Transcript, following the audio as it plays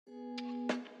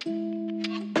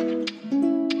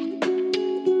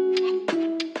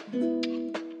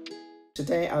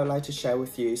Today I would like to share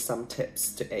with you some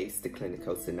tips to ace the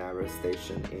clinical scenario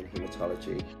station in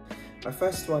haematology. My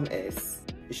first one is,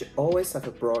 you should always have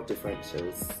a broad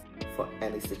differentials for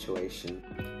any situation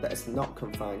that is not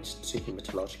confined to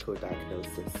haematological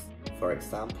diagnosis. For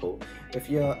example, if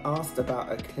you're asked about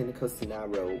a clinical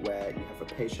scenario where you have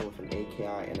a patient with an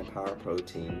AKI and a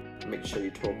paraprotein, make sure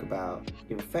you talk about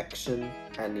infection,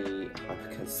 any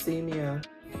hypercalcemia,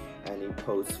 any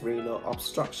post-renal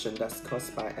obstruction that's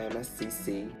caused by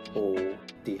MSCC or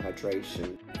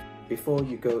dehydration before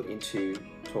you go into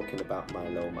talking about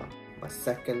myeloma. My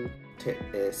second tip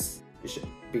is you should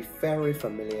be very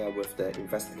familiar with the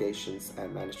investigations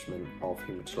and management of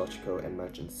hematological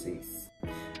emergencies.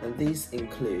 And these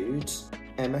include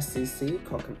MSCC,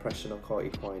 cord compression or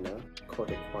cord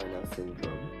equina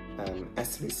syndrome,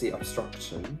 SVC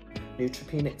obstruction,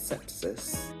 neutropenic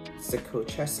sepsis, sickle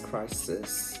chest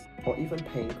crisis, or even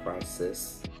pain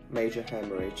crisis, major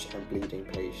hemorrhage and bleeding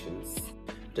patients.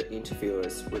 The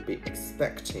interviewers will be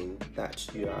expecting that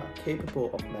you are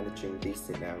capable of managing these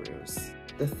scenarios.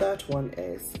 The third one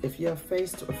is, if you are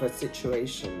faced with a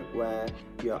situation where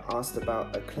you are asked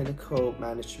about a clinical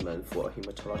management for a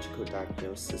hematological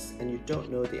diagnosis and you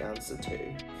don't know the answer to,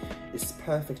 it's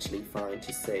perfectly fine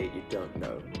to say you don't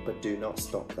know, but do not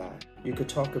stop there. You could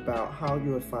talk about how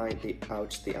you will find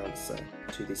out the answer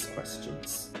to these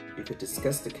questions. You could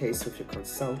discuss the case with your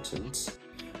consultant.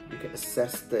 You could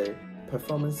assess the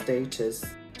performance status,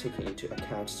 taking into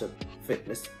account the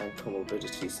fitness and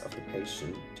comorbidities of the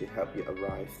patient to help you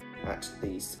arrive at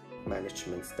these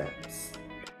management steps.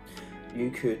 You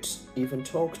could even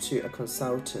talk to a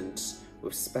consultant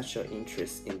with special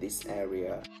interest in this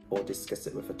area or discuss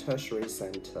it with a tertiary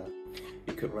center.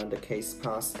 You could run the case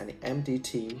past an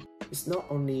MDT. It's not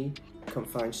only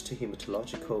confined to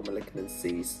hematological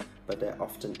malignancies, but there are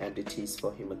often MDTs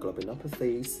for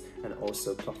hemoglobinopathies and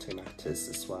also clotting matters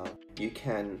as well. You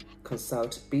can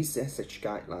consult BCSH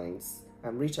Guidelines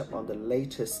and read up on the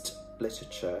latest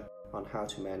literature on how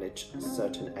to manage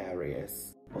certain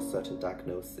areas or certain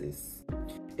diagnoses.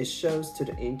 It shows to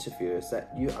the interviewers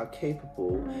that you are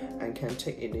capable and can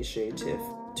take initiative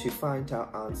to find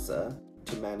out answer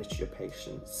to manage your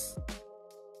patients.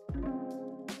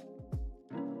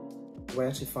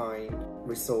 Where to find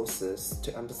resources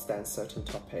to understand certain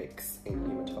topics in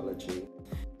haematology.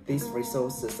 These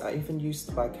resources are even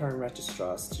used by current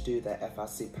registrars to do their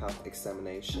FRC path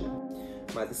examination.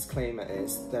 My disclaimer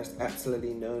is there's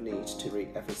absolutely no need to read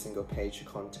every single page of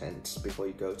content before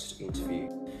you go to the interview.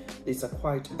 These are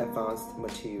quite advanced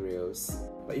materials,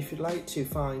 but if you'd like to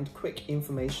find quick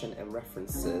information and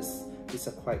references, these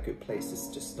are quite good places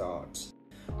to start.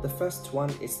 The first one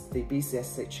is the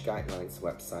BCSH Guidelines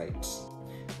website.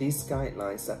 These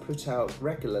guidelines are put out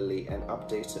regularly and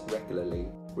updated regularly.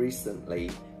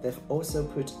 Recently, they've also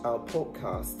put out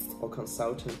podcasts or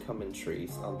consultant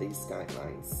commentaries on these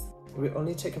guidelines. It will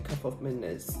only take a couple of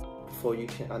minutes before you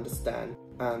can understand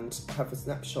and have a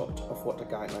snapshot of what the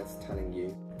guidelines are telling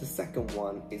you. The second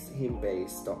one is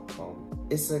Haembase.com.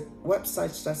 It's a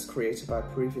website that's created by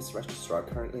a previous registrar,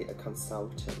 currently a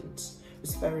consultant,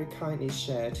 who's very kindly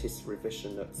shared his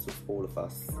revision notes with all of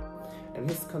us. And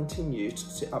he's continued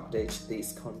to update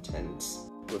these contents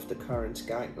with the current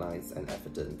guidelines and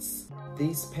evidence.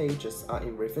 These pages are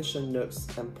in revision notes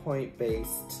and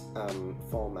point-based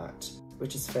format,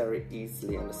 which is very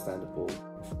easily understandable.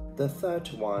 The third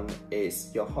one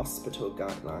is your hospital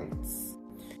guidelines.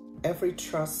 Every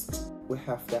trust will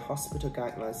have their hospital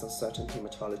guidelines on certain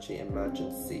hematology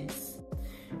emergencies.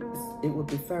 It would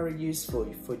be very useful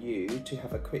for you to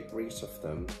have a quick read of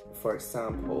them. For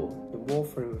example, in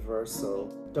warfarin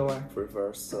reversal, DOAC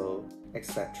reversal,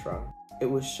 etc. It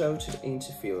will show to the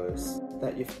interviewers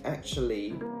that you've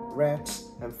actually read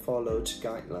and followed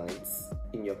guidelines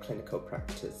in your clinical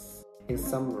practice. In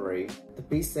summary, the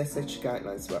BCSH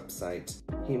Guidelines website,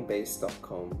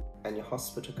 Haembase.com, and your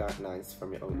hospital guidelines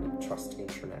from your own trust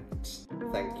intranet.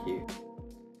 Thank you.